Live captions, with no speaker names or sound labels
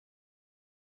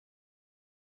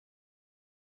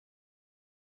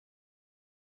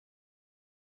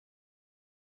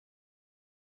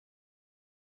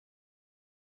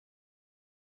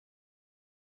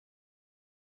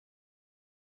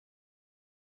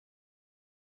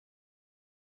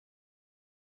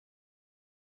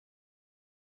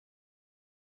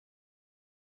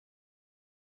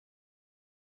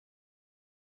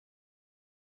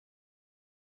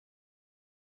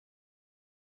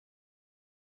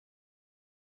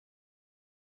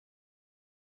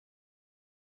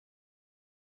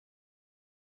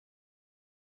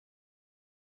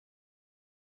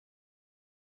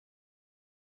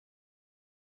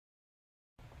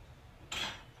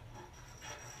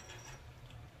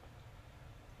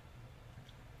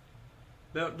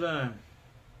About time.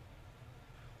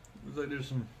 Looks like there's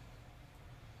some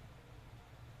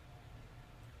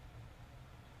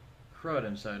crud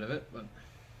inside of it, but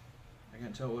I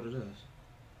can't tell what it is.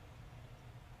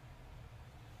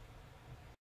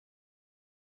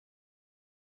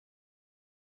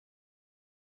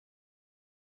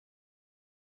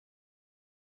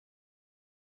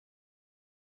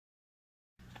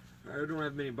 I don't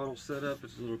have many bottles set up.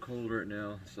 It's a little cold right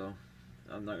now, so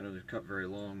I'm not going to cut very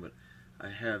long, but I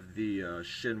have the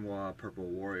Shinwa Purple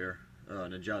Warrior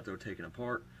Ninjato taken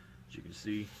apart. As you can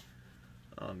see,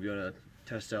 I'm going to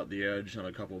test out the edge on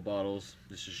a couple of bottles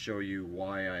just to show you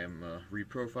why I am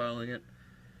reprofiling it.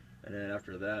 And then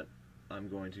after that, I'm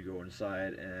going to go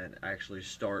inside and actually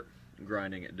start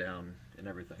grinding it down and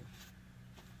everything.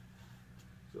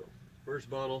 So, first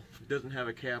bottle doesn't have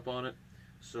a cap on it,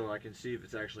 so I can see if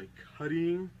it's actually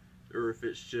cutting or if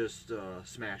it's just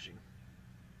smashing.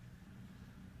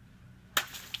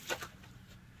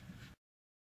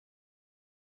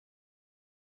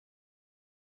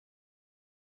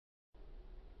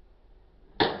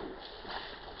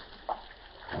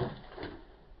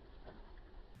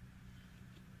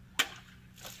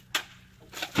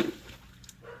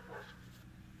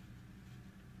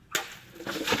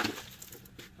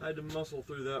 I had to muscle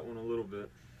through that one a little bit.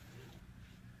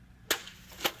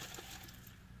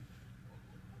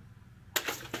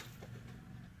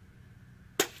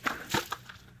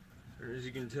 As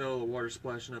you can tell, the water's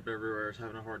splashing up everywhere. It's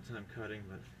having a hard time cutting,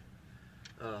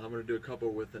 but I'm going to do a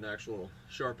couple with an actual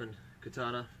sharpened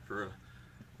katana for a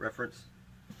reference.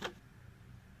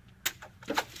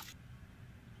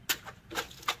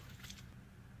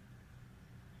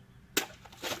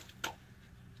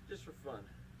 Just for fun.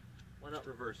 Why not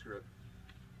reverse grip?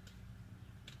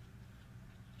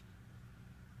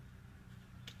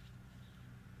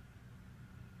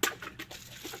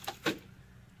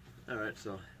 Alright,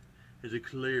 so there's a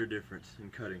clear difference in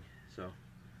cutting. So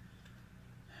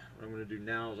what I'm going to do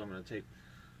now is I'm going to take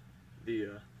the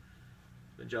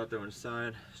Ninjato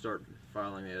inside, start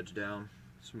filing the edge down,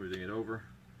 smoothing it over,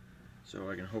 so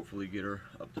I can hopefully get her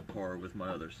up to par with my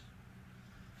others.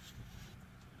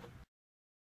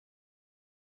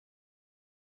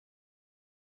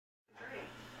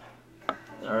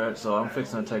 Alright, so I'm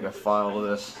fixing to take a file of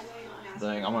this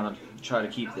thing. I'm going to try to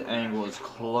keep the angle as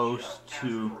close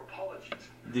to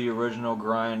the original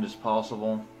grind as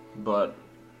possible, but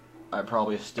I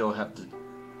probably still have to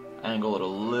angle it a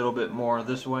little bit more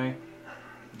this way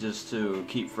just to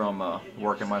keep from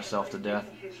working myself to death.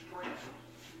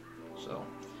 So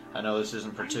I know this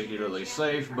isn't particularly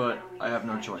safe, but I have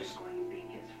no choice.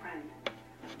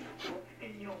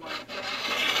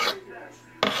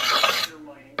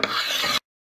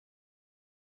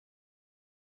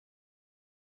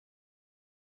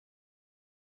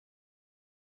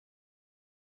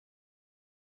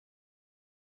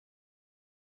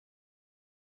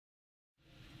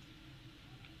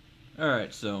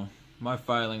 Alright, so my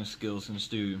filing skills can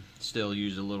still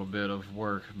use a little bit of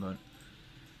work, but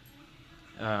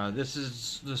this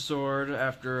is the sword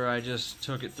after I just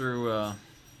took it through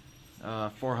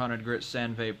 400 grit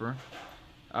sandpaper.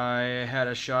 I had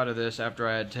a shot of this after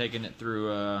I had taken it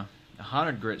through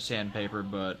 100 grit sandpaper,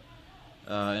 but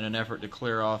in an effort to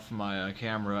clear off my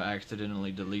camera, I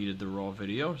accidentally deleted the raw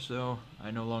video, so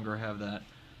I no longer have that.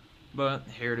 But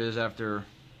here it is after...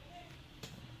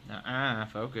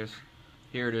 focus.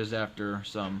 Here it is after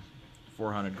some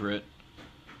 400 grit.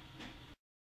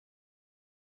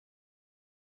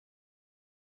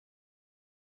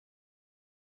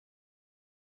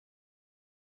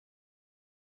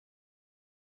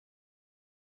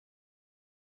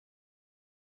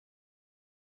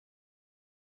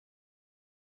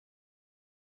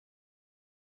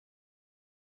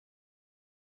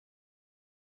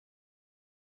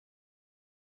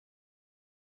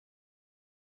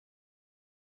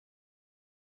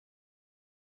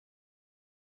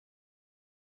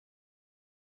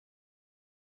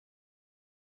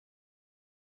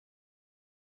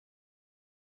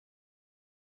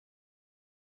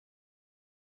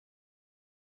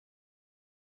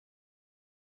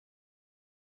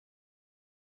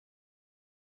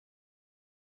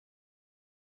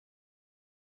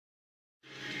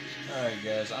 Alright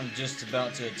guys, I'm just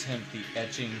about to attempt the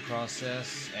etching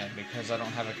process, and because I don't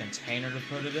have a container to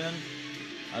put it in,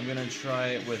 I'm going to try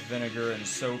it with vinegar and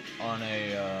soap on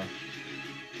a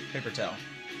paper towel.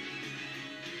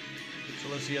 So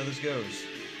let's see how this goes.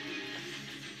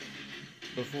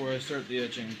 Before I start the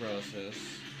etching process,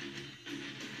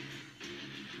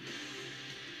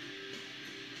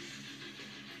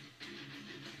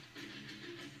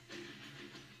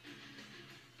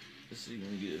 let's see,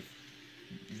 let me give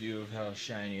view of how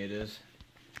shiny it is.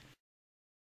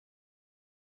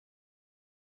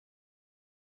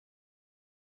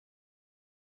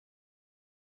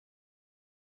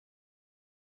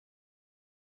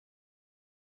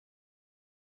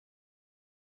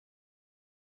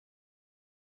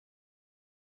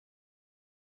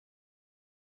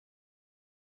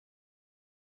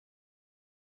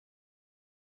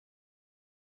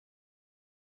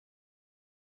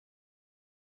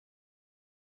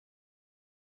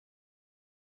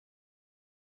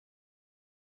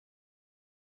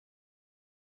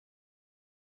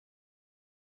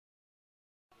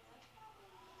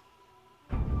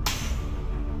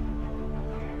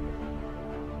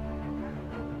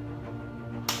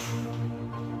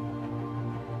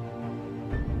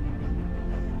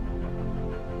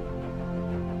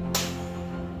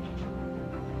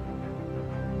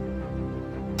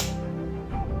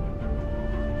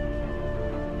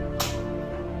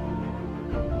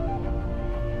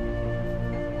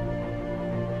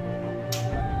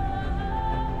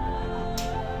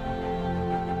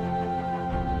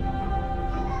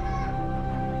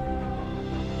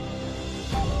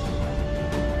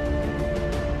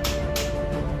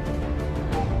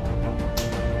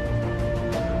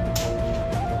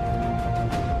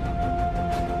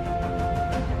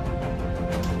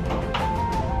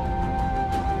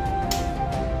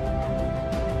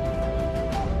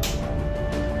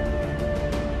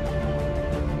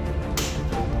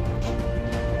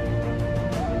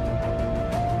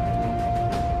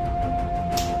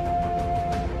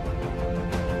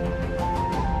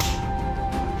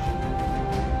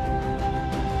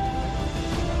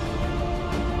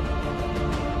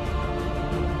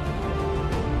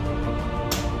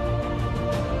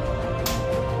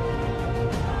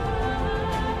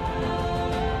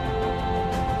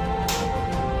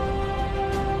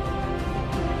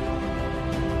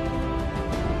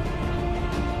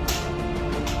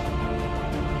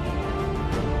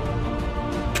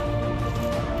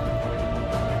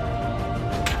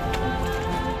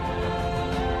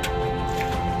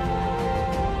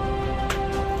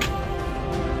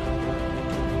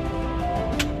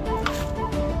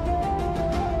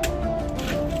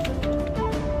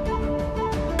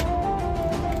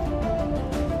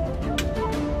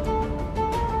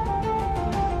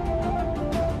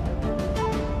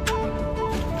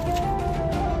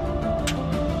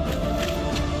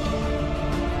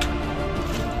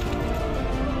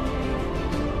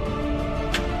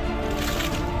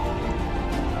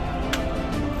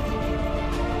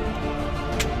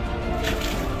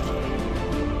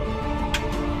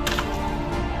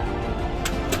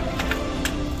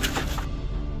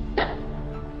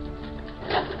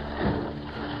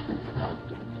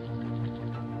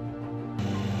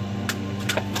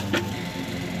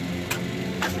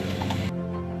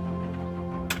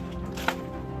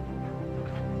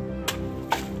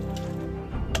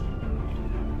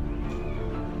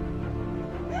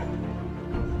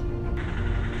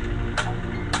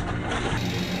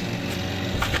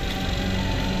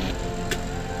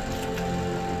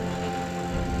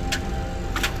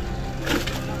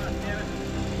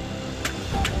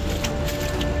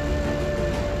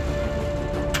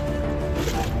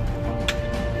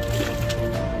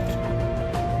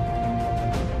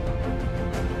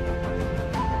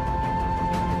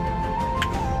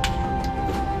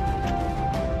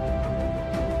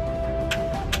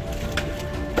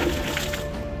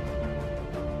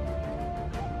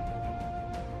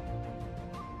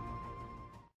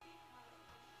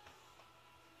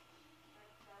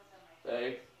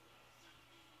 Babe?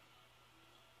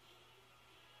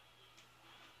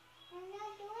 I'm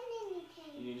not doing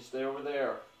anything. You need to stay over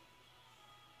there.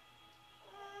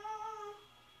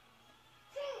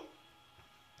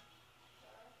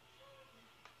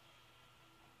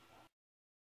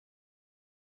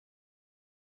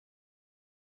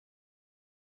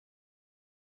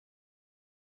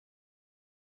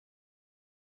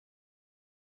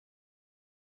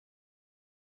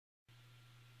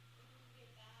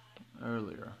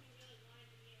 Earlier,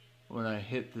 when I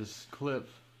hit this clip,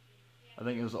 I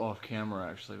think it was off camera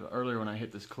actually, but earlier when I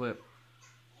hit this clip,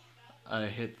 I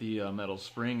hit the metal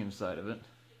spring inside of it,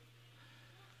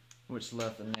 which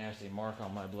left a nasty mark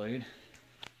on my blade.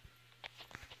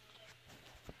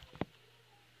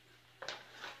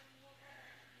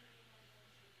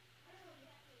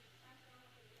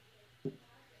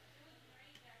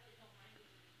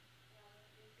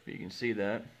 You can see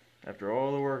that after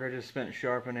all the work I just spent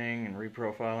sharpening and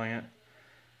reprofiling it,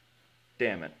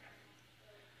 damn it.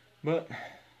 But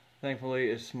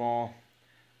thankfully it's small.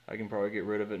 I can probably get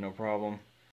rid of it, no problem.